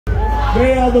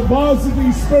They are the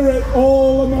Varsity Spirit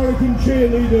All-American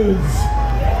Cheerleaders.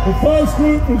 The first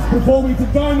group was performing to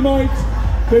Dynamite.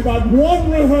 They've had one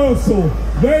rehearsal.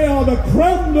 They are the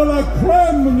creme de la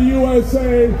creme in the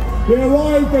USA. They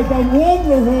arrived, they've done one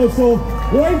rehearsal.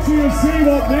 Wait till you see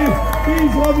what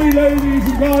these lovely ladies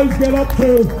and guys get up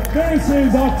to. This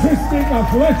is artistic,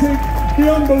 athletic,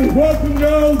 the unbelievable. Welcome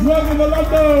girls, welcome to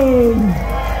London.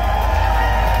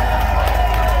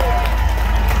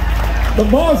 The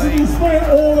Varsity Spirit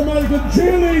All-American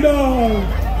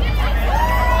Cheerleaders.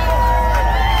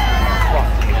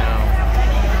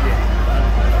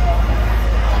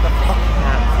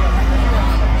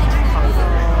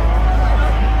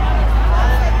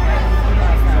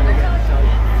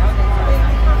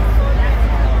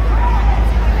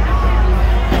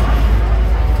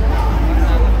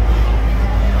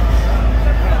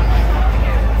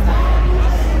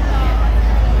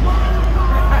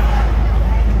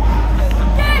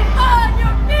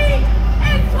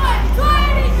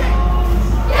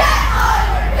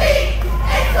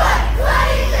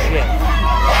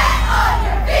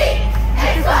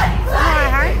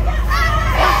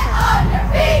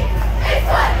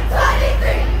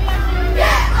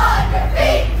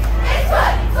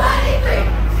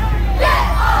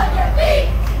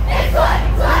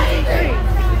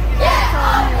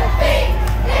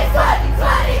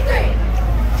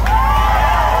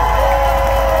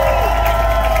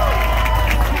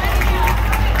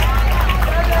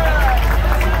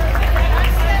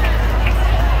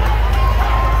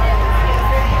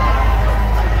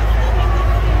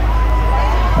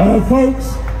 Folks,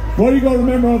 what you got to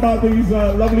remember about these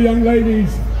lovely young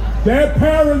ladies, their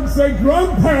parents, their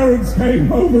grandparents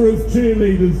came over as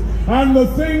cheerleaders, and the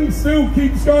thing still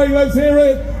keeps going. Let's hear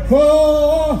it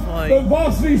for the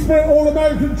Varsity Spirit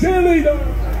All-American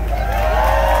Cheerleaders.